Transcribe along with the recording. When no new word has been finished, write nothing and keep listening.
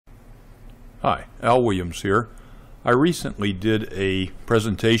Hi, Al Williams here. I recently did a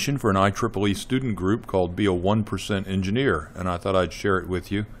presentation for an IEEE student group called Be a 1% Engineer, and I thought I'd share it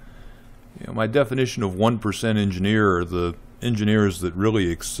with you. My definition of 1% engineer are the engineers that really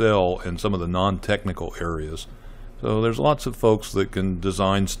excel in some of the non-technical areas. So there's lots of folks that can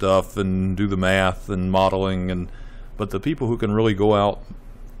design stuff and do the math and modeling, but the people who can really go out,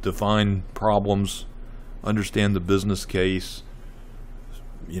 define problems, understand the business case,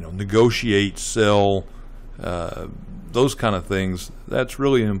 negotiate, sell, those kind of things, that's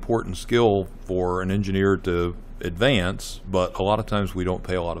really an important skill for an engineer to advance, but a lot of times we don't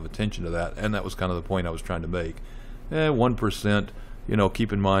pay a lot of attention to that, and that was kind of the point I was trying to make. 1%,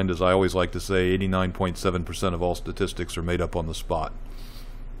 keep in mind, as I always like to say, 89.7% of all statistics are made up on the spot.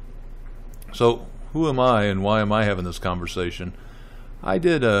 So who am I and why am I having this conversation? I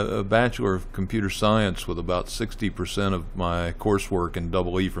did a Bachelor of Computer Science with about 60% of my coursework in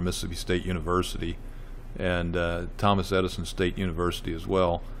EE from Mississippi State University and Thomas Edison State University as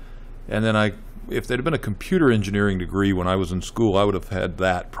well. And then if there'd been a computer engineering degree when I was in school, I would have had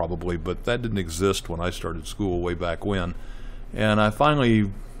that probably, but that didn't exist when I started school way back when. And I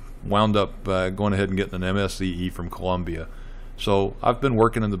finally wound up going ahead and getting an MSCE from Columbia. So I've been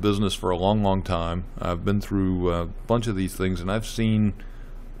working in the business for a long time. I've been through a bunch of these things, and I've seen,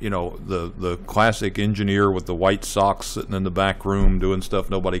 the classic engineer with the white socks sitting in the back room doing stuff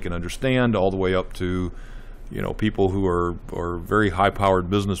nobody can understand, all the way up to, people who are very high-powered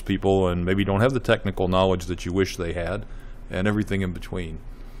business people and maybe don't have the technical knowledge that you wish they had, and everything in between.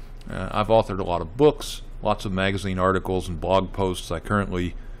 I've authored a lot of books, lots of magazine articles and blog posts. I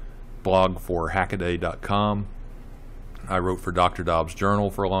currently blog for hackaday.com. I wrote for Dr. Dobbs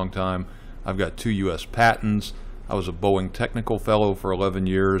Journal for a long time. I've got 2 U.S. patents. I was a Boeing Technical Fellow for 11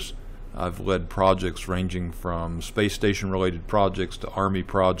 years. I've led projects ranging from space station related projects to Army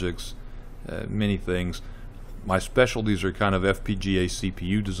projects, many things. My specialties are kind of FPGA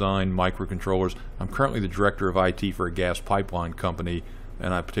CPU design, microcontrollers. I'm currently the director of IT for a gas pipeline company,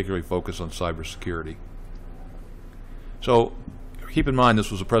 and I particularly focus on cybersecurity. So keep in mind, this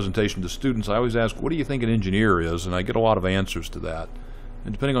was a presentation to students. I always ask, what do you think an engineer is? And I get a lot of answers to that.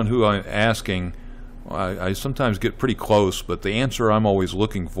 And depending on who I'm asking, I sometimes get pretty close, but the answer I'm always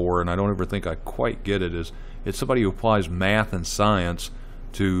looking for, and I don't ever think I quite get it, is it's somebody who applies math and science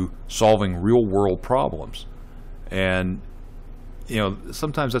to solving real-world problems. And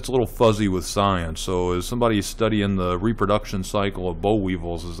sometimes that's a little fuzzy with science. So is somebody studying the reproduction cycle of boll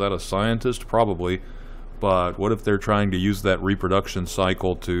weevils, is that a scientist? Probably. But what if they're trying to use that reproduction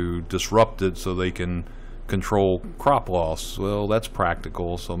cycle to disrupt it so they can control crop loss? Well, that's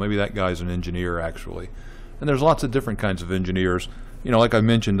practical, so maybe that guy's an engineer actually. And there's lots of different kinds of engineers. Like I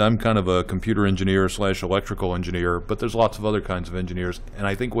mentioned, I'm kind of a computer engineer / electrical engineer, but there's lots of other kinds of engineers. And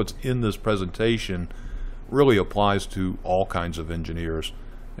I think what's in this presentation really applies to all kinds of engineers,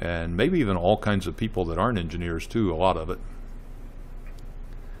 and maybe even all kinds of people that aren't engineers too, a lot of it.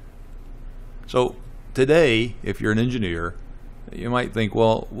 So today, if you're an engineer, you might think,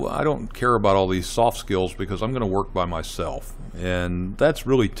 well, I don't care about all these soft skills because I'm going to work by myself. And that's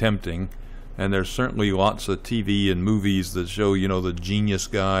really tempting. And there's certainly lots of TV and movies that show, the genius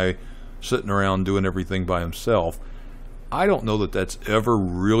guy sitting around doing everything by himself. I don't know that that's ever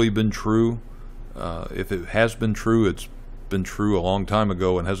really been true. If it has been true, it's been true a long time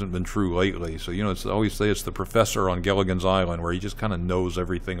ago and hasn't been true lately. So, it's I always say it's the professor on Gilligan's Island where he just kind of knows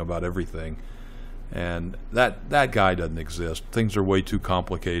everything about everything. And that guy doesn't exist. Things are way too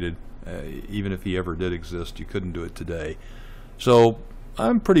complicated. Even if he ever did exist, you couldn't do it today. So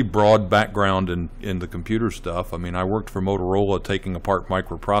I'm pretty broad background in the computer stuff. I mean, I worked for Motorola taking apart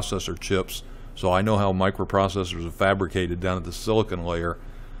microprocessor chips, so I know how microprocessors are fabricated down at the silicon layer.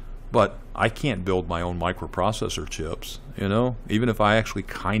 But I can't build my own microprocessor chips, Even if I actually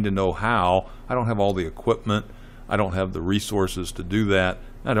kind of know how, I don't have all the equipment. I don't have the resources to do that.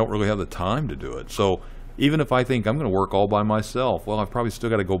 I don't really have the time to do it. So even if I think I'm going to work all by myself, well, I've probably still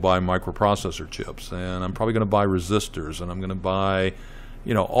got to go buy microprocessor chips, and I'm probably going to buy resistors, and I'm going to buy,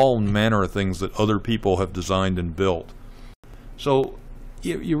 all manner of things that other people have designed and built. So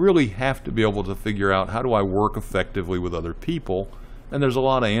you really have to be able to figure out, how do I work effectively with other people? And there's a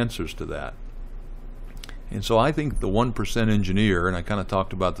lot of answers to that. And so I think the 1% engineer, and I kind of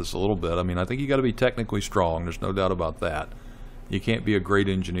talked about this a little bit, I think you got to be technically strong. There's no doubt about that. You can't be a great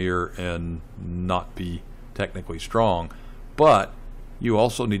engineer and not be technically strong. But you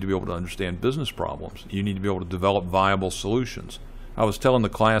also need to be able to understand business problems. You need to be able to develop viable solutions. I was telling the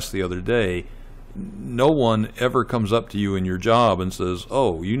class the other day, no one ever comes up to you in your job and says,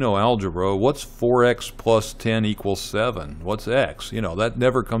 oh, you know algebra, what's 4x plus 10 equals 7? What's x? You know, that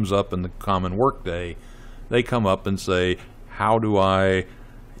never comes up in the common workday. They come up and say, how do I,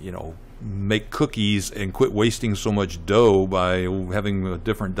 you know, make cookies and quit wasting so much dough by having a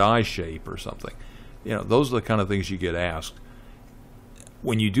different die shape or something? You know, those are the kind of things you get asked.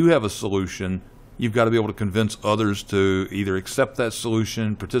 When you do have a solution, you've got to be able to convince others to either accept that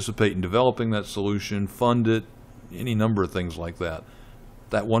solution, participate in developing that solution, fund it, any number of things like that.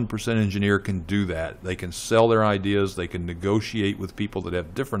 That 1% engineer can do that. They can sell their ideas, they can negotiate with people that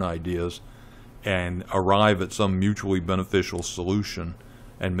have different ideas and arrive at some mutually beneficial solution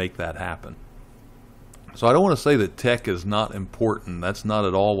and make that happen. So I don't want to say that tech is not important. That's not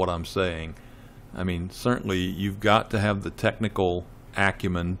at all what I'm saying. I mean, certainly you've got to have the technical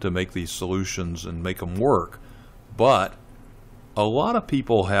acumen to make these solutions and make them work, but a lot of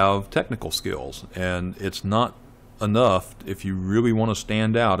people have technical skills, and it's not enough if you really want to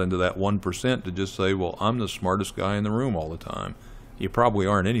stand out into that 1% to just say, well, I'm the smartest guy in the room all the time. You probably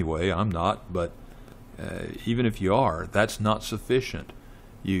aren't anyway. I'm not, but even if you are, that's not sufficient.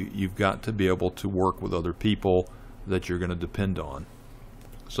 You've got to be able to work with other people that you're going to depend on.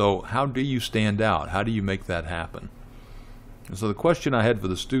 So how do you stand out? How do you make that happen? And so the question I had for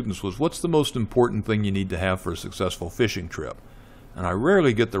the students was, what's the most important thing you need to have for a successful fishing trip? And I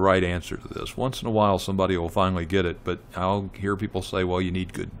rarely get the right answer to this. Once in a while somebody will finally get it, but I'll hear people say, well, you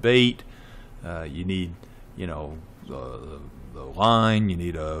need good bait, you need, you know, the line, you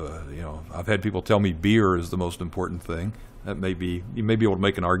need I've had people tell me beer is the most important thing. That may be, you may be able to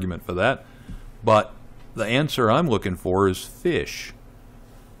make an argument for that, but the answer I'm looking for is fish.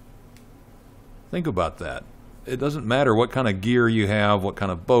 Think about that. It doesn't matter what kind of gear you have, what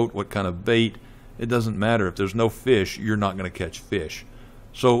kind of boat, what kind of bait. It doesn't matter. If there's no fish, you're not going to catch fish.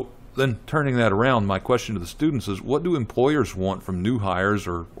 So then turning that around, my question to the students is, what do employers want from new hires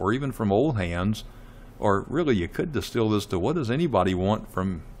or even from old hands? Or really, you could distill this to, what does anybody want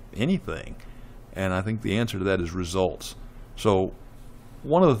from anything? And I think the answer to that is results. So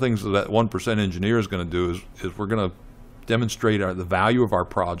one of the things that 1% engineer is going to do is we're going to demonstrate the value of our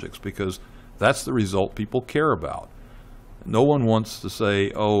projects, because that's the result people care about. No one wants to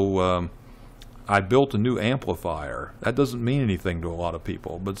say, oh, I built a new amplifier. That doesn't mean anything to a lot of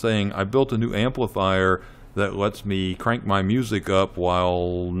people. But saying, I built a new amplifier that lets me crank my music up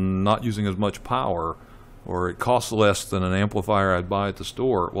while not using as much power, or it costs less than an amplifier I'd buy at the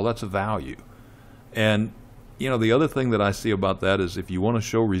store, well, that's a value. And you know, the other thing that I see about that is, if you want to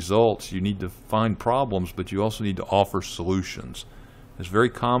show results, you need to find problems, but you also need to offer solutions. It's very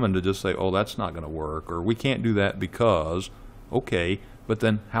common to just say, oh, that's not going to work, or we can't do that because, okay, but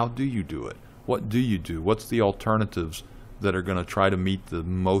then how do you do it? What do you do? What's the alternatives that are going to try to meet the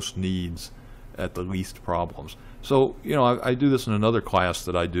most needs at the least problems? So, you know, I do this in another class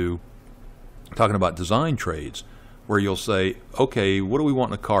that I do, talking about design trades, where you'll say, okay, what do we want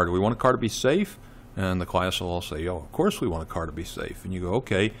in a car? Do we want a car to be safe? And the class will all say, oh, of course we want a car to be safe. And you go,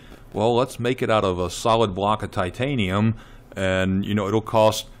 okay, well, let's make it out of a solid block of titanium, and you know, it'll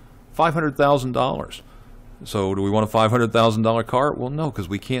cost $500,000. So do we want a $500,000 car? Well, no, because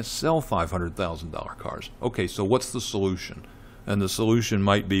we can't sell $500,000 cars. Okay, so what's the solution? And the solution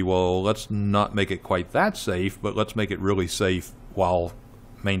might be, well, let's not make it quite that safe, but let's make it really safe while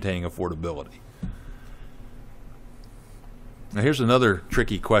maintaining affordability. Now here's another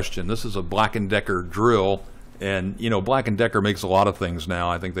tricky question. This is a Black & Decker drill, and you know, Black & Decker makes a lot of things now.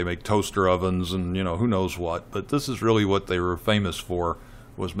 I think they make toaster ovens and you know, who knows what, but this is really what they were famous for,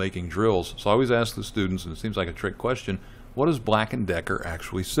 was making drills. So I always ask the students, and it seems like a trick question, what does Black & Decker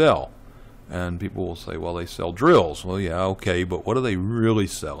actually sell? And people will say, well, they sell drills. Well, yeah, okay, but what are they really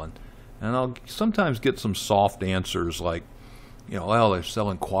selling? And I'll sometimes get some soft answers like, you know, well, they're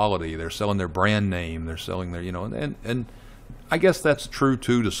selling quality, they're selling their brand name, they're selling their, you know, and I guess that's true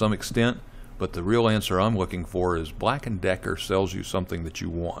too to some extent, but the real answer I'm looking for is Black & Decker sells you something that you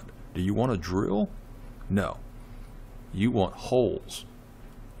want. Do you want a drill? No. You want holes.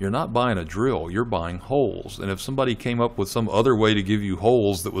 You're not buying a drill, you're buying holes. And if somebody came up with some other way to give you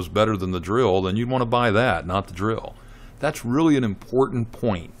holes that was better than the drill, then you'd want to buy that, not the drill. That's really an important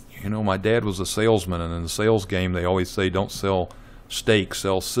point. You know, my dad was a salesman, and in the sales game they always say, don't sell steak,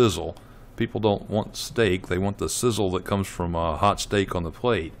 sell sizzle. People don't want steak, they want the sizzle that comes from a hot steak on the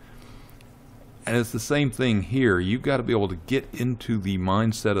plate. And it's the same thing here. You've got to be able to get into the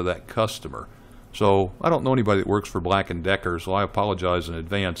mindset of that customer. So I don't know anybody that works for Black & Decker, so I apologize in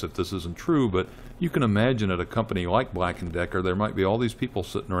advance if this isn't true, but You can imagine at a company like Black & Decker, there might be all these people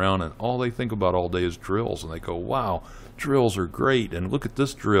sitting around and all they think about all day is drills. And they go, wow, drills are great. And look at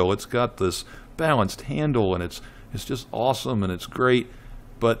this drill. It's got this balanced handle and it's just awesome and it's great.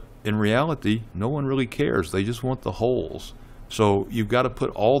 But in reality, no one really cares. They just want the holes. So you've got to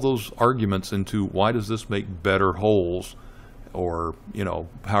put all those arguments into why does this make better holes, or, you know,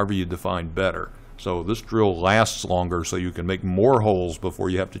 however you define better. So this drill lasts longer so you can make more holes before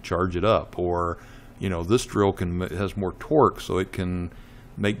you have to charge it up. Or, you know, this drill has more torque so it can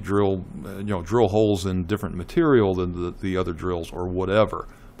make drill holes in different material than the other drills or whatever.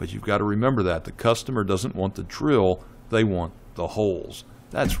 But you've got to remember that the customer doesn't want the drill, they want the holes.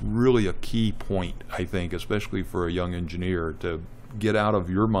 That's really a key point, I think, especially for a young engineer, to get out of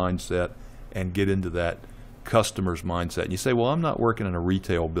your mindset and get into that customer's mindset. And you say, well, I'm not working in a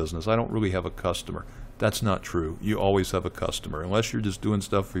retail business. I don't really have a customer. That's not true. You always have a customer, unless you're just doing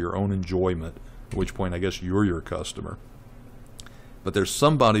stuff for your own enjoyment, at which point I guess you're your customer. But there's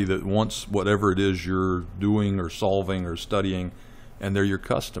somebody that wants whatever it is you're doing or solving or studying, and they're your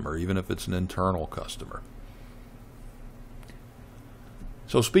customer, even if it's an internal customer.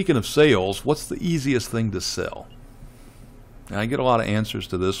 So speaking of sales, what's the easiest thing to sell? And I get a lot of answers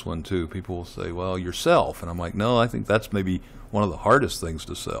to this one too. People will say, well, yourself. And I'm like, no, I think that's maybe one of the hardest things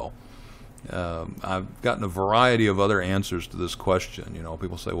to sell. I've gotten a variety of other answers to this question. You know,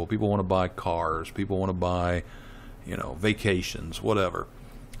 people say, well, people want to buy cars, people want to buy, you know, vacations, whatever,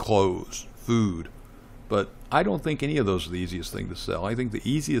 clothes, food. But I don't think any of those are the easiest thing to sell. I think the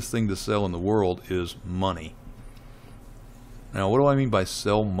easiest thing to sell in the world is money. Now, what do I mean by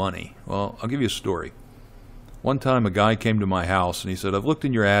sell money? Well, I'll give you a story. One time a guy came to my house and he said, I've looked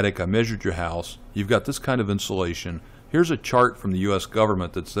in your attic, I measured your house, you've got this kind of insulation. Here's a chart from the US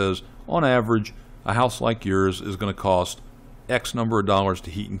government that says, on average, a house like yours is going to cost X number of dollars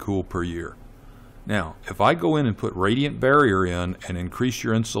to heat and cool per year. Now, if I go in and put radiant barrier in and increase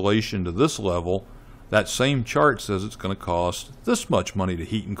your insulation to this level, that same chart says it's going to cost this much money to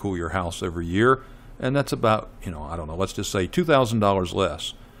heat and cool your house every year. And that's about, you know, I don't know, let's just say $2,000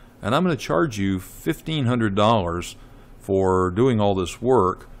 less. And I'm going to charge you $1,500 for doing all this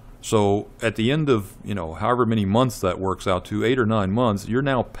work. So at the end of, you know, however many months that works out to, 8 or 9 months, you're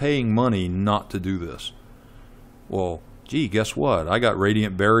now paying money not to do this. Well, gee, guess what? I got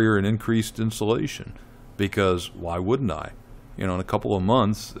radiant barrier and increased insulation, because why wouldn't I? You know, in a couple of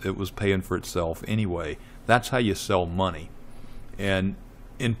months, it was paying for itself anyway. That's how you sell money. And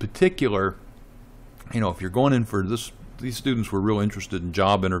in particular, you know, if you're going in for this, these students were real interested in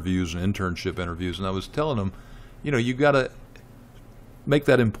job interviews and internship interviews, and I was telling them, you know, you got to make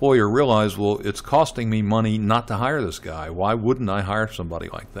that employer realize, well, it's costing me money not to hire this guy. Why wouldn't I hire somebody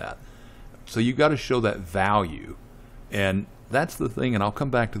like that? So you got to show that value. And that's the thing, and I'll come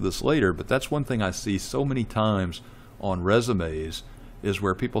back to this later, but that's one thing I see so many times on resumes, is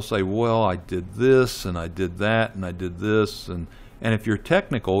where people say, well, I did this and I did that and I did this, and if you're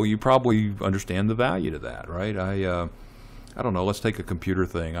technical, you probably understand the value to that, right? I don't know, let's take a computer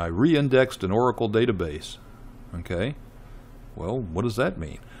thing. I re-indexed an Oracle database. Okay, well, what does that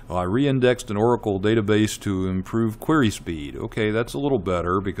mean? Well, I re-indexed an Oracle database to improve query speed. Okay, that's a little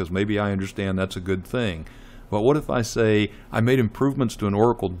better because maybe I understand that's a good thing. But what if I say I made improvements to an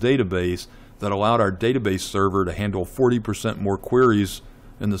Oracle database that allowed our database server to handle 40% more queries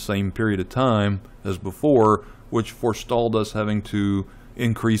in the same period of time as before, which forestalled us having to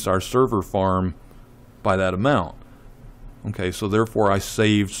increase our server farm by that amount. Okay, so therefore I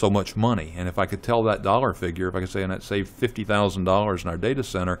saved so much money. And if I could tell that dollar figure, if I could say, and I saved $50,000 in our data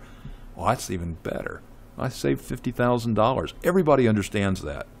center, well, that's even better. I saved $50,000. Everybody understands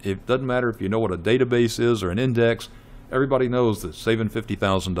that. It doesn't matter if you know what a database is or an index. Everybody knows that saving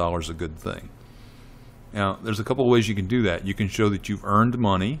 $50,000 is a good thing. Now, there's a couple of ways you can do that. You can show that you've earned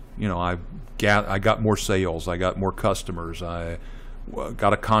money. You know, I got more sales. I got more customers. I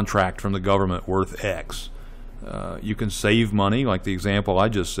got a contract from the government worth X. You can save money, like the example I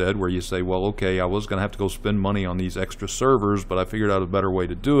just said, where you say, well, okay, I was going to have to go spend money on these extra servers, but I figured out a better way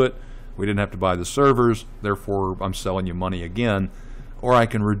to do it. We didn't have to buy the servers, therefore I'm selling you money again. Or I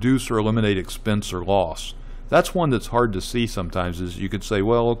can reduce or eliminate expense or loss. That's one that's hard to see sometimes, is you could say,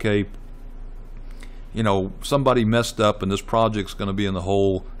 well, okay, you know, somebody messed up and this project's going to be in the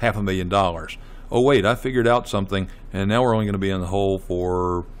hole $500,000. Oh, wait, I figured out something, and now we're only going to be in the hole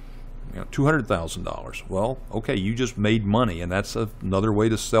for, you know, $200,000. Well, okay, you just made money, and that's another way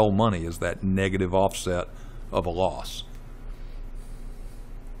to sell money, is that negative offset of a loss.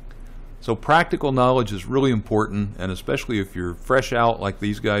 So practical knowledge is really important, and especially if you're fresh out like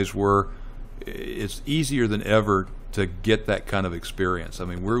these guys were, it's easier than ever to get that kind of experience. I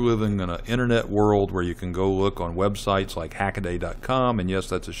mean, we're living in an internet world where you can go look on websites like hackaday.com, and yes,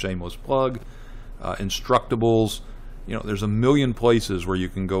 that's a shameless plug, Instructables. You know, there's a million places where you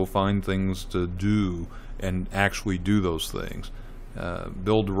can go find things to do and actually do those things.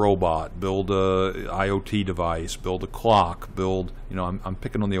 Build a robot, build a IoT device, build a clock, build, you know, I'm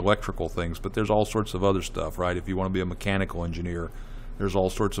picking on the electrical things, but there's all sorts of other stuff, right? If you want to be a mechanical engineer, there's all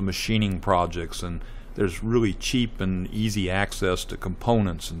sorts of machining projects, and there's really cheap and easy access to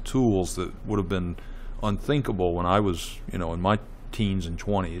components and tools that would have been unthinkable when I was, you know, in my teens and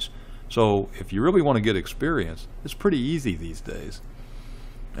 20s. So if you really want to get experience, it's pretty easy these days.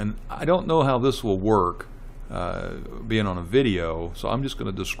 And I don't know how this will work, being on a video, so I'm just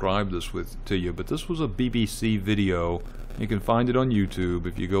going to describe this to you. But this was a BBC video. You can find it on YouTube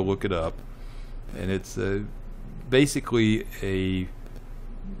if you go look it up. And it's basically a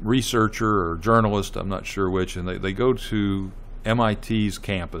researcher or journalist, I'm not sure which, and they go to MIT's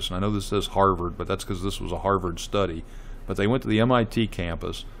campus. And I know this says Harvard, but that's because this was a Harvard study. But they went to the MIT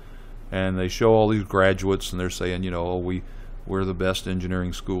campus, and they show all these graduates, and they're saying, you know, oh, we're the best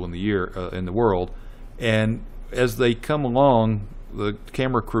engineering school in the world. And as they come along, the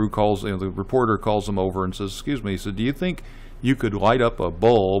camera crew calls, the reporter calls them over and says, excuse me, so do you think you could light up a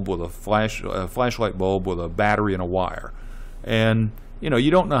bulb with a flashlight bulb with a battery and a wire? And, you know, you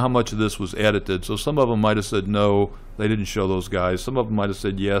don't know how much of this was edited, so some of them might have said no, they didn't show those guys. Some of them might have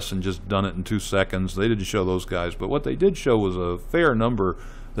said yes and just done it in 2 seconds. They didn't show those guys. But what they did show was a fair number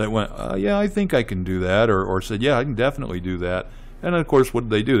that went, yeah, I think I can do that, or said, yeah, I can definitely do that. And of course, what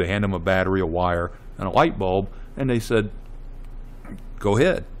did they do? They hand them a battery, a wire, and a light bulb, and they said, go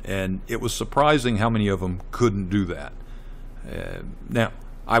ahead. And it was surprising how many of them couldn't do that. Now,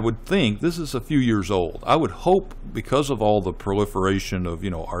 I would think this is a few years old. I would hope, because of all the proliferation of,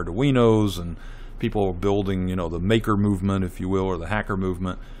 you know, Arduinos and people building, you know, the maker movement, if you will, or the hacker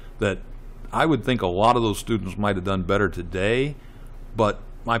movement, that I would think a lot of those students might have done better today. But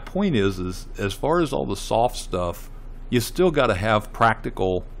my point is as far as all the soft stuff, you still got to have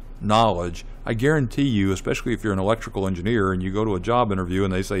practical knowledge. I guarantee you, especially if you're an electrical engineer and you go to a job interview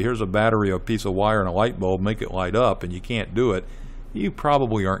and they say, here's a battery, a piece of wire, and a light bulb, make it light up, and you can't do it, you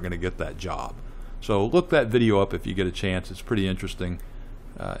probably aren't going to get that job. So look that video up if you get a chance. It's pretty interesting.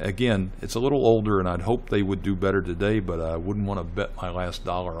 Again, it's a little older, and I'd hope they would do better today, but I wouldn't want to bet my last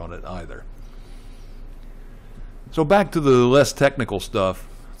dollar on it either. So back to the less technical stuff.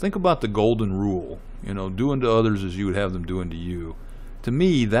 Think about the golden rule. You know, do unto others as you would have them do unto you. To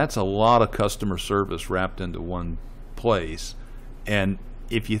me, that's a lot of customer service wrapped into one place. And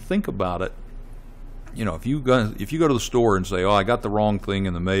if you think about it, you know, if you go to the store and say, oh, I got the wrong thing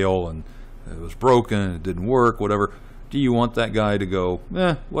in the mail and it was broken, it didn't work, whatever, do you want that guy to go,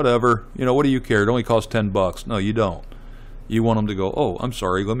 whatever, you know, what do you care? It only costs $10. No, you don't. You want them to go, oh, I'm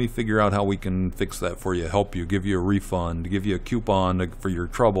sorry, let me figure out how we can fix that for you, help you, give you a refund, give you a coupon for your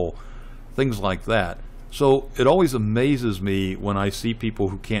trouble, things like that. So it always amazes me when I see people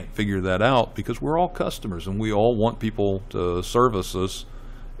who can't figure that out, because we're all customers and we all want people to service us,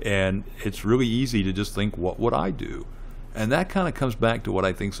 and it's really easy to just think, what would I do? And that kind of comes back to what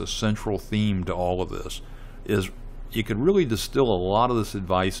I think is a central theme to all of this, is you could really distill a lot of this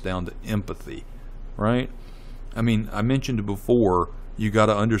advice down to empathy, right? I mean, I mentioned before, you got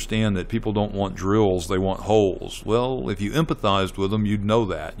to understand that people don't want drills, they want holes. Well, if you empathized with them, you'd know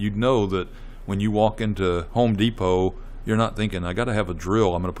that. You'd know that when you walk into Home Depot, you're not thinking, I got to have a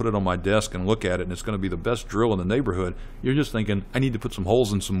drill, I'm going to put it on my desk and look at it, and it's going to be the best drill in the neighborhood. You're just thinking, I need to put some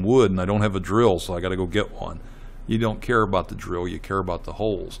holes in some wood, and I don't have a drill, so I got to go get one. You don't care about the drill, you care about the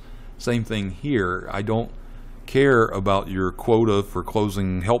holes. Same thing here. I don't care about your quota for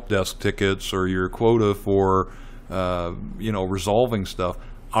closing help desk tickets or your quota for resolving stuff.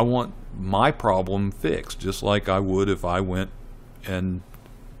 I want my problem fixed, just like I would if I went and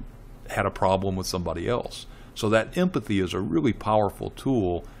had a problem with somebody else. So that empathy is a really powerful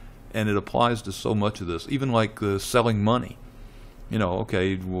tool, and it applies to so much of this, even like selling money. You know,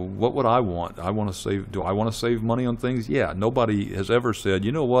 okay, well, what would I want? Do I want to save money on things? Yeah, nobody has ever said,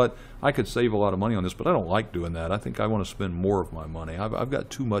 you know what, I could save a lot of money on this, but I don't like doing that. I think I want to spend more of my money. I've got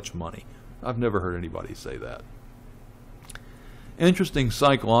too much money. I've never heard anybody say that. Interesting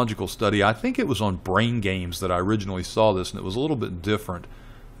psychological study. I think it was on Brain Games that I originally saw this, and it was a little bit different.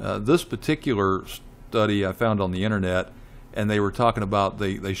 This particular study I found on the internet, and they were talking about,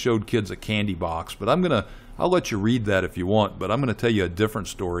 they showed kids a candy box, but I'll let you read that if you want, but I'm going to tell you a different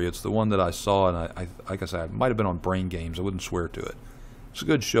story. It's the one that I saw, and I like I said, it might have been on Brain Games. I wouldn't swear to it. It's a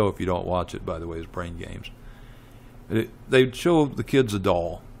good show if you don't watch it, by the way, is Brain Games. They'd show the kids a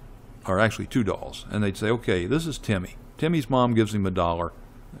doll, or actually $2, and they'd say, okay, this is Timmy. Timmy's mom gives him $1,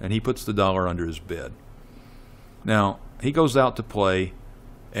 and he puts the dollar under his bed. Now, he goes out to play,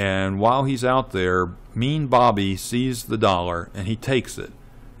 and while he's out there, Mean Bobby sees the dollar, and he takes it,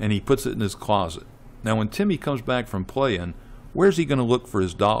 and he puts it in his closet. Now, when Timmy comes back from playing, where's he going to look for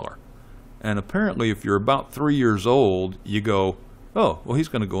his dollar? And apparently, if you're about 3 years old, you go, oh, well, he's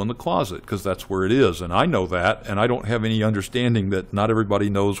going to go in the closet because that's where it is. And I know that, and I don't have any understanding that not everybody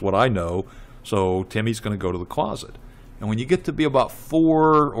knows what I know, so Timmy's going to go to the closet. And when you get to be about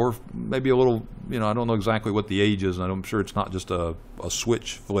 4 or maybe a little, I don't know exactly what the age is, and I'm sure it's not just a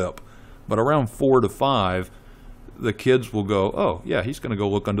switch flip, but around 4 to 5, the kids will go, oh, yeah, he's going to go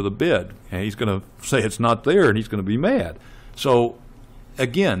look under the bed, and he's going to say it's not there, and he's going to be mad. So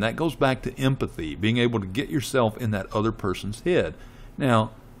again, that goes back to empathy, being able to get yourself in that other person's head.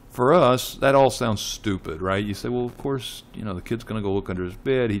 Now, for us, that all sounds stupid, right? You say, well, of course, the kid's going to go look under his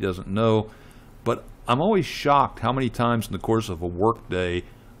bed. He doesn't know. But I'm always shocked how many times in the course of a work day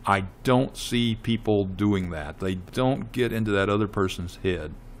I don't see people doing that. They don't get into that other person's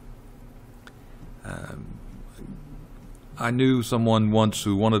head. I knew someone once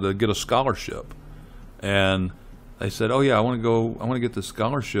who wanted to get a scholarship, and they said, "Oh yeah, I want to get this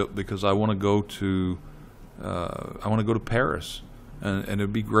scholarship because I want to go to Paris, and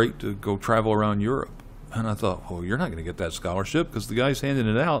it'd be great to go travel around Europe." And I thought, "Well, you're not going to get that scholarship because the guy's handing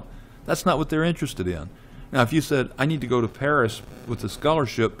it out. That's not what they're interested in." Now, if you said, "I need to go to Paris with the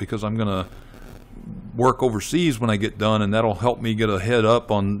scholarship because I'm going to work overseas when I get done, and that'll help me get a head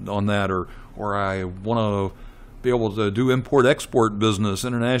up on that," or I want to be able to do import-export business,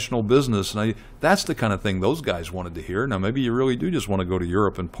 international business, and that's the kind of thing those guys wanted to hear. Now, maybe you really do just want to go to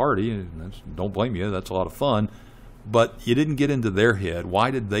Europe and party, and don't blame you, that's a lot of fun, but you didn't get into their head. Why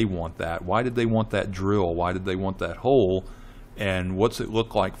did they want that? Why did they want that drill? Why did they want that hole? And what's it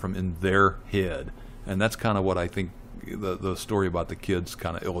look like from in their head? And that's kind of what I think the story about the kids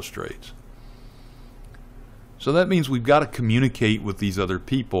kind of illustrates. So that means we've got to communicate with these other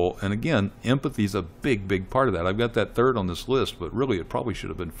people. And again, empathy is a big, big part of that. I've got that third on this list, but really it probably should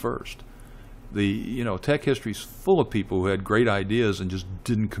have been first. Tech history is full of people who had great ideas and just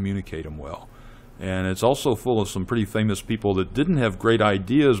didn't communicate them well. And it's also full of some pretty famous people that didn't have great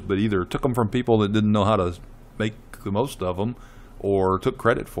ideas, but either took them from people that didn't know how to make the most of them, or took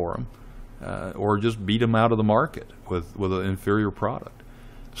credit for them, or just beat them out of the market with an inferior product.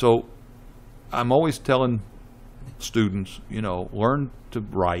 So I'm always telling students, learn to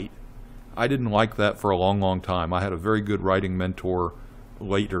write. I didn't like that for a long, long time. I had a very good writing mentor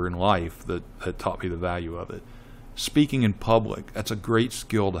later in life that taught me the value of it. Speaking in public, that's a great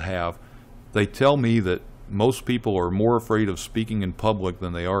skill to have. They tell me that most people are more afraid of speaking in public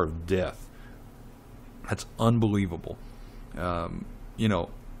than they are of death. That's unbelievable.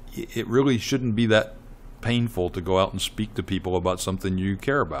 It really shouldn't be that painful to go out and speak to people about something you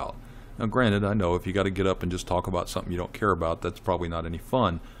care about. Now, granted, I know if you got to get up and just talk about something you don't care about, that's probably not any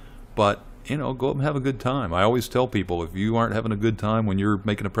fun. But, go up and have a good time. I always tell people, if you aren't having a good time when you're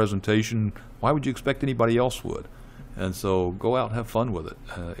making a presentation, why would you expect anybody else would? And so go out and have fun with it.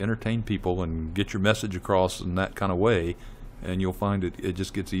 Entertain people and get your message across in that kind of way, and you'll find it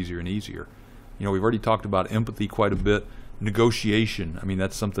just gets easier and easier. We've already talked about empathy quite a bit. Negotiation,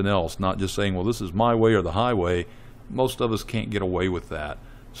 that's something else. Not just saying, well, this is my way or the highway. Most of us can't get away with that.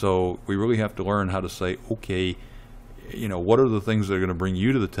 So we really have to learn how to say, okay, what are the things that are going to bring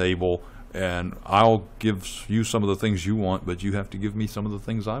you to the table, and I'll give you some of the things you want, but you have to give me some of the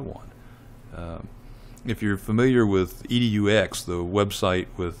things I want. If you're familiar with edux, the website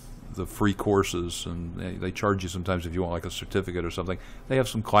with the free courses, and they charge you sometimes if you want like a certificate or something, they have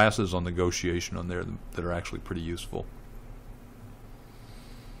some classes on negotiation on there that are actually pretty useful.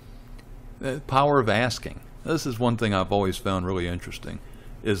 The power of asking. This is one thing I've always found really interesting,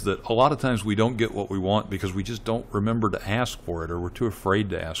 is that a lot of times we don't get what we want because we just don't remember to ask for it, or we're too afraid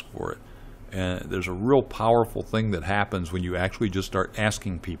to ask for it. And there's a real powerful thing that happens when you actually just start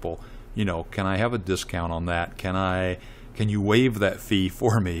asking people, can I have a discount on that? Can you waive that fee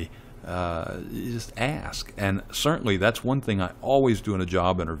for me? You just ask. And certainly that's one thing I always do in a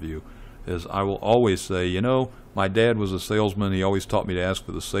job interview, is I will always say, my dad was a salesman. He always taught me to ask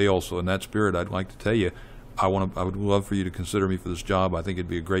for the sale. So in that spirit, I'd like to tell you, I would love for you to consider me for this job. I think it'd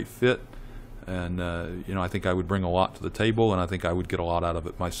be a great fit, and I think I would bring a lot to the table, and I think I would get a lot out of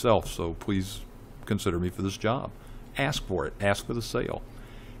it myself. So please consider me for this job. Ask for it. Ask for the sale.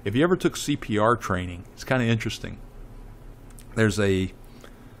 If you ever took CPR training, it's kind of interesting. There's a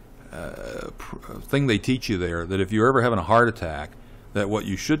thing they teach you there that if you're ever having a heart attack, that what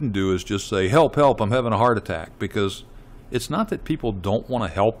you shouldn't do is just say, "Help, help, I'm having a heart attack," because it's not that people don't want to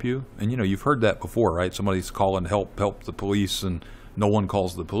help you. And, you've heard that before, right? Somebody's calling help the police, and no one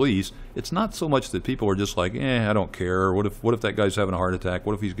calls the police. It's not so much that people are just like, I don't care. What if that guy's having a heart attack?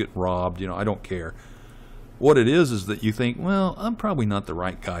 What if he's getting robbed? I don't care. What it is that you think, well, I'm probably not the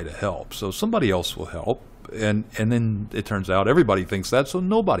right guy to help, so somebody else will help. And then it turns out everybody thinks that, so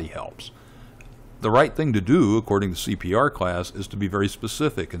nobody helps. The right thing to do, according to CPR class, is to be very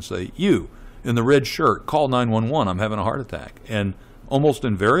specific and say, you, in the red shirt, call 911, I'm having a heart attack. And almost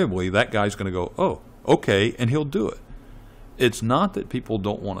invariably, that guy's going to go, oh, okay, and he'll do it. It's not that people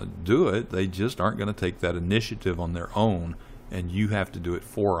don't want to do it, they just aren't going to take that initiative on their own, and you have to do it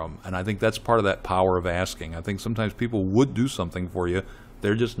for them. And I think that's part of that power of asking. I think sometimes people would do something for you,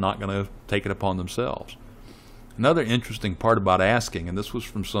 they're just not going to take it upon themselves. Another interesting part about asking, and this was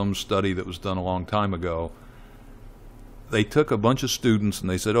from some study that was done a long time ago, they took a bunch of students and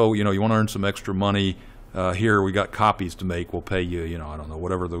they said, oh, you want to earn some extra money, here we got copies to make, we'll pay you, I don't know,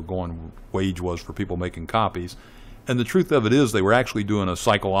 whatever the going wage was for people making copies. And the truth of it is they were actually doing a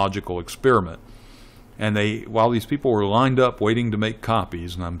psychological experiment. And while these people were lined up waiting to make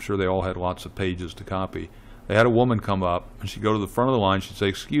copies, and I'm sure they all had lots of pages to copy, they had a woman come up and she'd go to the front of the line, she'd say,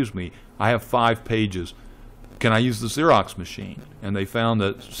 excuse me, I have 5 pages. Can I use the Xerox machine? And they found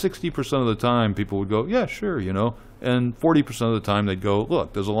that 60% of the time people would go, yeah, sure, and 40% of the time they'd go,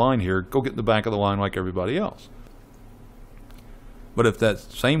 look, there's a line here, go get in the back of the line like everybody else. But if that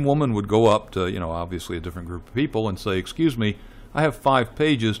same woman would go up to, obviously a different group of people and say, excuse me, I have 5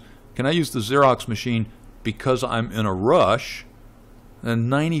 pages, can I use the Xerox machine because I'm in a rush?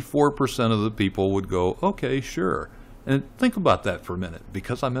 And 94% of the people would go, okay, sure. And think about that for a minute.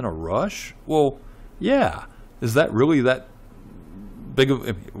 Because I'm in a rush? Well, yeah. Is that really that big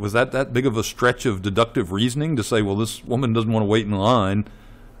of, was that big of a stretch of deductive reasoning to say, well, this woman doesn't want to wait in line?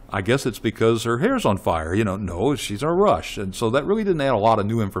 I guess it's because her hair's on fire. No, she's in a rush. And so that really didn't add a lot of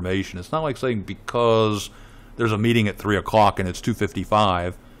new information. It's not like saying because there's a meeting at 3 o'clock and it's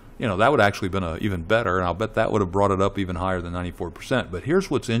 2:55. That would actually have been even better, and I'll bet that would have brought it up even higher than 94%. But here's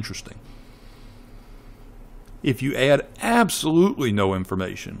what's interesting. If you add absolutely no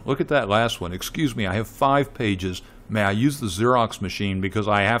information, look at that last one. Excuse me, I have 5 pages. May I use the Xerox machine because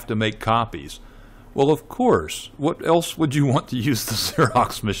I have to make copies? Well, of course. What else would you want to use the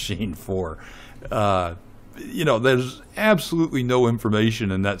Xerox machine for? There's absolutely no information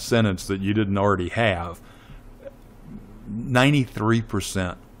in that sentence that you didn't already have.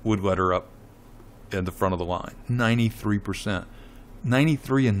 93% would let her up in the front of the line. 93%.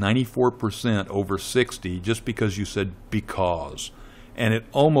 93 and 94% over 60 just because you said because. And it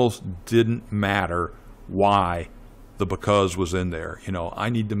almost didn't matter why the because was in there. I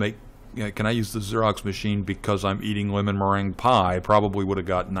need to make, can I use the Xerox machine because I'm eating lemon meringue pie? Probably would have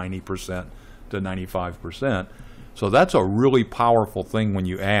got 90% to 95%. So that's a really powerful thing when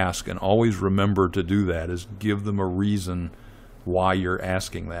you ask, and always remember to do that, is give them a reason why you're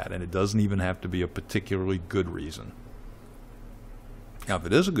asking that. And it doesn't even have to be a particularly good reason. Now, if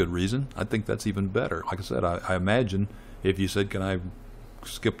it is a good reason, I think that's even better. Like I said, I imagine if you said, can I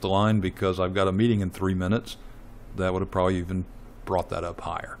skip the line because I've got a meeting in 3 minutes, that would have probably even brought that up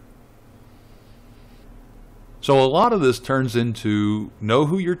higher. So a lot of this turns into know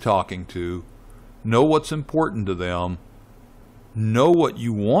who you're talking to, know what's important to them, know what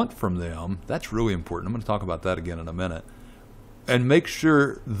you want from them. That's really important. I'm going to talk about that again in a minute. And make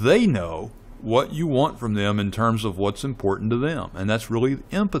sure they know what you want from them in terms of what's important to them. And that's really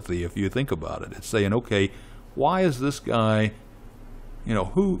empathy if you think about it. It's saying, okay, why is this guy,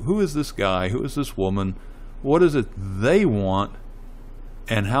 who is this guy? Who is this woman? What is it they want?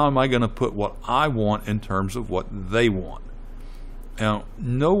 And how am I going to put what I want in terms of what they want? Now,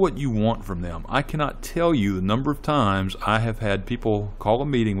 know what you want from them. I cannot tell you the number of times I have had people call a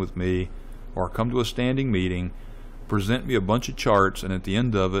meeting with me or come to a standing meeting, present me a bunch of charts, and at the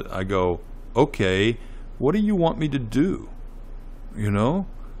end of it, I go, okay, what do you want me to do? Do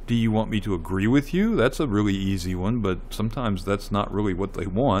you want me to agree with you? That's a really easy one, but sometimes that's not really what they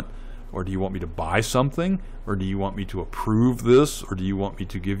want. Or do you want me to buy something? Or do you want me to approve this? Or do you want me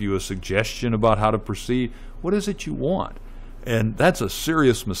to give you a suggestion about how to proceed? What is it you want? And that's a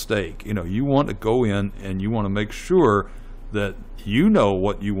serious mistake. You want to go in and you want to make sure that you know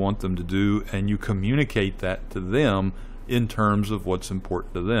what you want them to do and you communicate that to them in terms of what's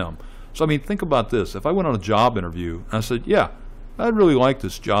important to them. So, think about this. If I went on a job interview and I said, yeah, I'd really like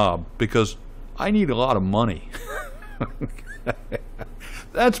this job because I need a lot of money.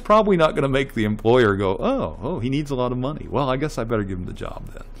 That's probably not going to make the employer go, oh, he needs a lot of money. Well, I guess I better give him the job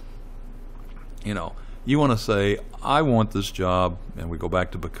then. You want to say, I want this job, and we go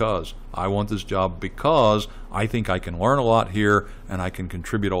back to because. I want this job because I think I can learn a lot here and I can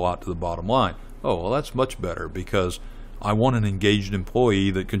contribute a lot to the bottom line. Oh, well, that's much better because I want an engaged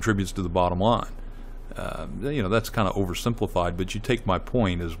employee that contributes to the bottom line. That's kind of oversimplified, but you take my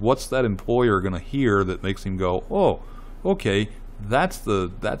point is what's that employer going to hear that makes him go, oh, okay, that's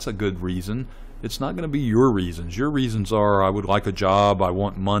a good reason. It's not going to be your reasons. Your reasons are I would like a job, I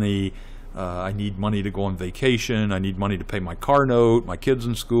want money, I need money to go on vacation, I need money to pay my car note, my kids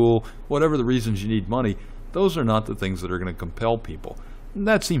in school, whatever the reasons you need money. Those are not the things that are going to compel people. And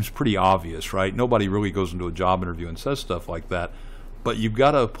that seems pretty obvious, right? Nobody really goes into a job interview and says stuff like that. But you've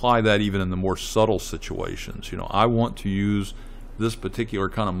got to apply that even in the more subtle situations. I want to use this particular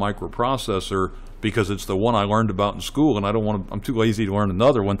kind of microprocessor because it's the one I learned about in school and I'm too lazy to learn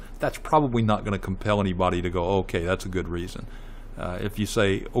another one. That's probably not going to compel anybody to go, okay, that's a good reason. If you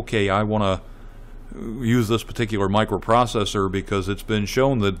say, okay, I want to use this particular microprocessor because it's been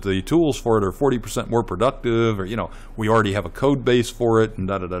shown that the tools for it are 40% more productive, or we already have a code base for it, and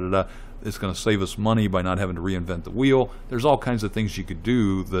it's going to save us money by not having to reinvent the wheel. There's all kinds of things you could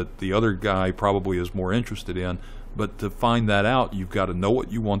do that the other guy probably is more interested in, but to find that out, you've got to know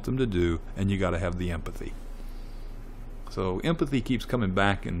what you want them to do, and you got to have the empathy. So empathy keeps coming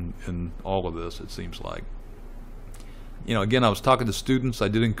back in all of this, it seems like. Again, I was talking to students. I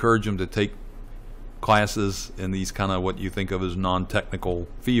did encourage them to take classes in these kind of what you think of as non-technical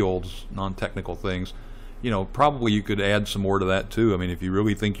fields, non-technical things. Probably you could add some more to that too. I mean, if you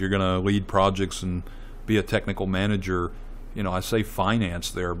really think you're going to lead projects and be a technical manager, I say finance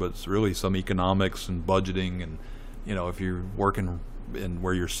there, but it's really some economics and budgeting, and if you're working in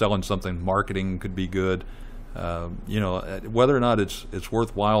where you're selling something, marketing could be good. Whether or not it's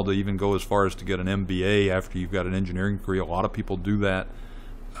worthwhile to even go as far as to get an MBA after you've got an engineering degree. A lot of people do that.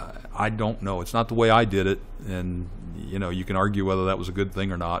 I don't know. It's not the way I did it, and you can argue whether that was a good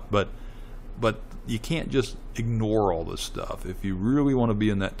thing or not. But you can't just ignore all this stuff. If you really want to be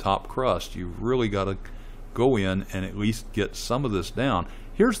in that top crust, you've really got to go in and at least get some of this down.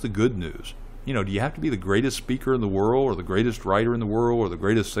 Here's the good news. Do you have to be the greatest speaker in the world, or the greatest writer in the world, or the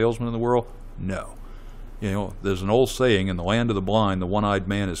greatest salesman in the world? No. There's an old saying, in the land of the blind, the one-eyed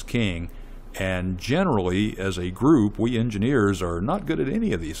man is king. And generally, as a group, we engineers are not good at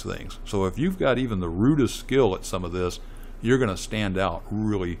any of these things. So if you've got even the rudest skill at some of this, you're going to stand out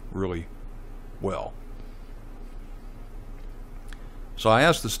really, really well. So I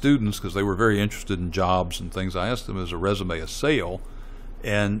asked the students, because they were very interested in jobs and things, I asked them, is a resume a sale?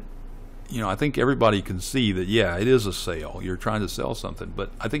 And I think everybody can see that, yeah, it is a sale. You're trying to sell something.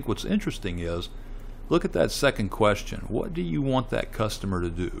 But I think what's interesting is, look at that second question. What do you want that customer to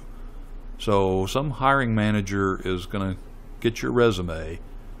do? So some hiring manager is going to get your resume.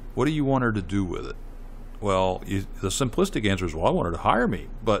 What do you want her to do with it? Well, the simplistic answer is, well, I want her to hire me.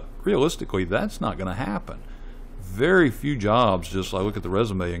 But realistically, that's not going to happen. Very few jobs just I look at the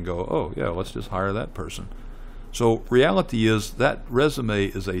resume and go, oh, yeah, let's just hire that person. So reality is that resume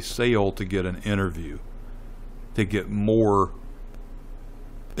is a sale to get an interview, to get more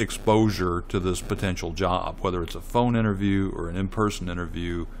exposure to this potential job, whether it's a phone interview or an in-person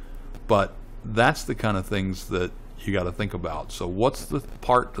interview. But that's the kind of things that you got to think about. So what's the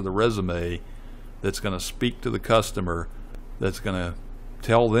part to the resume that's going to speak to the customer, that's going to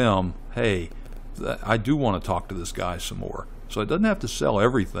tell them, hey, I do want to talk to this guy some more. So it doesn't have to sell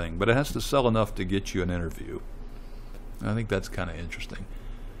everything, but it has to sell enough to get you an interview. And I think that's kind of interesting.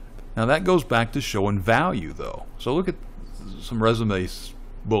 Now that goes back to showing value, though. So look at some resume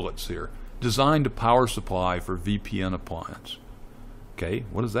bullets here. Designed a power supply for VPN appliance. Okay,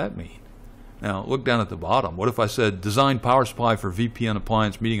 what does that mean? Now look down at the bottom. What if I said designed power supply for VPN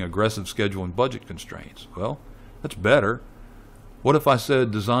appliance meeting aggressive schedule and budget constraints? Well, that's better. What if I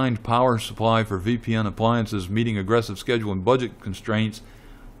said designed power supply for VPN appliances meeting aggressive schedule and budget constraints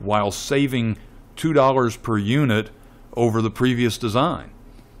while saving $2 per unit over the previous design?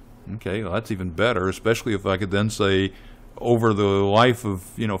 Okay, well, that's even better, especially if I could then say over the life of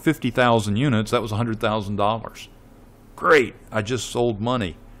 50,000 units, that was $100,000. Great, I just sold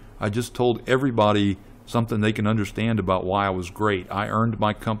money. I just told everybody something they can understand about why I was great. I earned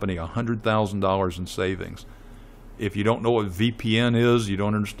my company $100,000 in savings. If you don't know what VPN is, you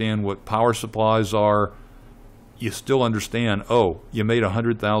don't understand what power supplies are, you still understand, oh, you made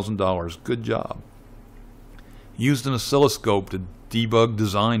 $100,000. Good job. Used an oscilloscope to debug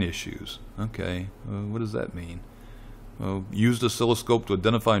design issues. Okay, what does that mean? Used oscilloscope to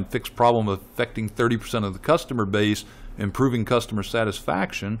identify and fix problem affecting 30% of the customer base, improving customer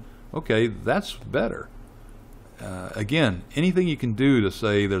satisfaction. Okay, that's better. Again, anything you can do to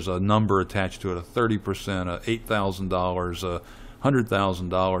say there's a number attached to it, a 30%, a $8,000, a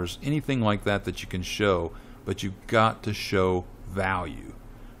 $100,000, anything like that that you can show, but you've got to show value.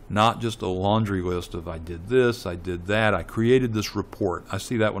 Not just a laundry list of I did this, I did that, I created this report. I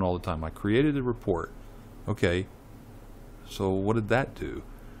see that one all the time. I created a report. Okay, so what did that do?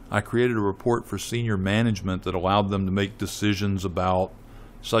 I created a report for senior management that allowed them to make decisions about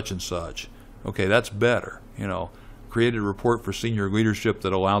such and such. Okay, that's better. You know, created a report for senior leadership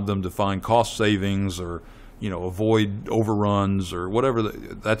that allowed them to find cost savings or, you know, avoid overruns or whatever.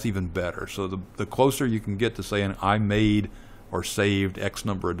 That's even better. So the closer you can get to saying I made or saved X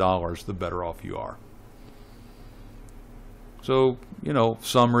number of dollars, the better off you are. So, you know,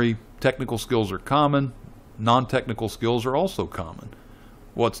 summary, technical skills are common, non-technical skills are also common.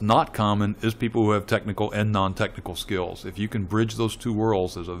 What's not common is people who have technical and non-technical skills. If you can bridge those two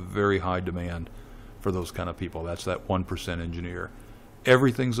worlds, there's a very high demand for those kind of people. That's that 1% engineer.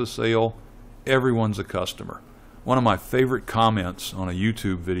 Everything's a sale, everyone's a customer. One of my favorite comments on a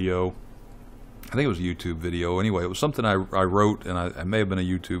YouTube video, I think it was a YouTube video. Anyway, it was something I wrote, and I may have been a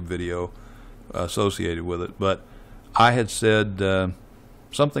YouTube video associated with it, but I had said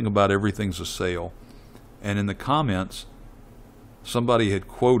something about everything's a sale. And in the comments, somebody had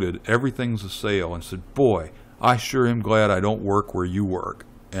quoted everything's a sale and said, boy, I sure am glad I don't work where you work.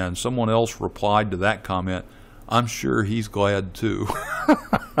 And someone else replied to that comment, I'm sure he's glad too.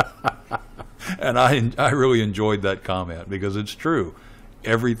 And I really enjoyed that comment because it's true.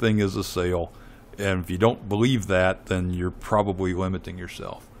 Everything is a sale. And if you don't believe that, then you're probably limiting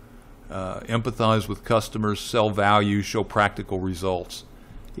yourself. Empathize with customers, sell value, show practical results.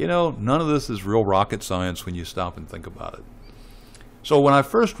 You know, none of this is real rocket science when you stop and think about it. So when I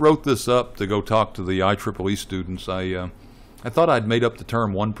first wrote this up to go talk to the IEEE students, I thought I'd made up the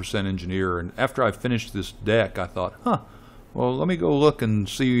term 1% engineer. And after I finished this deck, I thought, well, let me go look and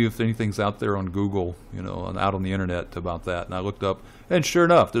see if anything's out there on Google, you know, and out on the internet about that. And I looked up, and sure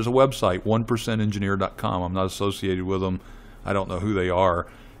enough, there's a website, 1percentengineer.com. I'm not associated with them. I don't know who they are.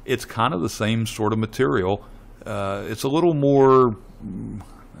 It's kind of the same sort of material. It's a little more,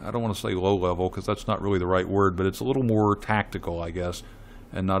 I don't want to say low level because that's not really the right word, but it's a little more tactical, I guess,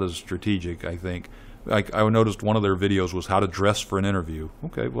 and not as strategic, I think. I noticed one of their videos was how to dress for an interview.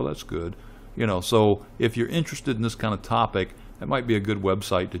 Okay, well, that's good. You know, so if you're interested in this kind of topic, that might be a good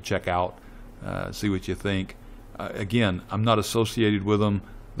website to check out, see what you think. Again, I'm not associated with them.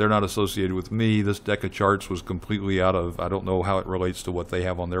 They're not associated with me. This deck of charts was completely out of, I don't know how it relates to what they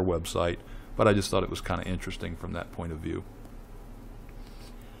have on their website, but I just thought it was kind of interesting from that point of view.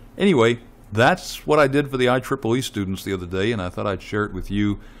 Anyway, that's what I did for the IEEE students the other day, and I thought I'd share it with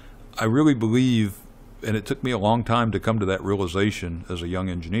you. I really believe, and it took me a long time to come to that realization as a young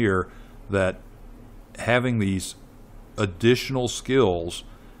engineer, that having these additional skills,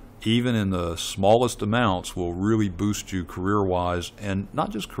 even in the smallest amounts, will really boost you career-wise, and not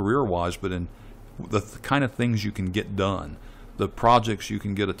just career-wise, but in the kind of things you can get done, the projects you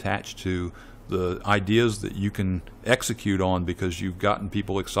can get attached to, the ideas that you can execute on because you've gotten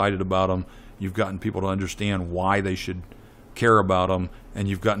people excited about them, you've gotten people to understand why they should care about them, and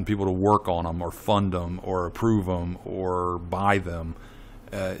you've gotten people to work on them or fund them or approve them or buy them.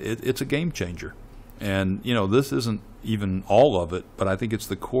 It's a game changer. And, you know, this isn't even all of it, but I think it's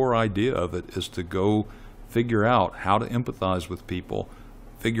the core idea of it is to go figure out how to empathize with people,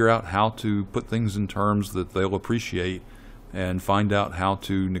 figure out how to put things in terms that they'll appreciate, and find out how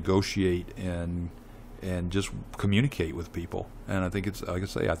to negotiate and just communicate with people. And I think it's, like I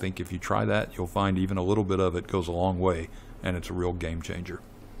say, I think if you try that, you'll find even a little bit of it goes a long way, and it's a real game changer.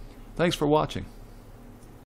 Thanks for watching.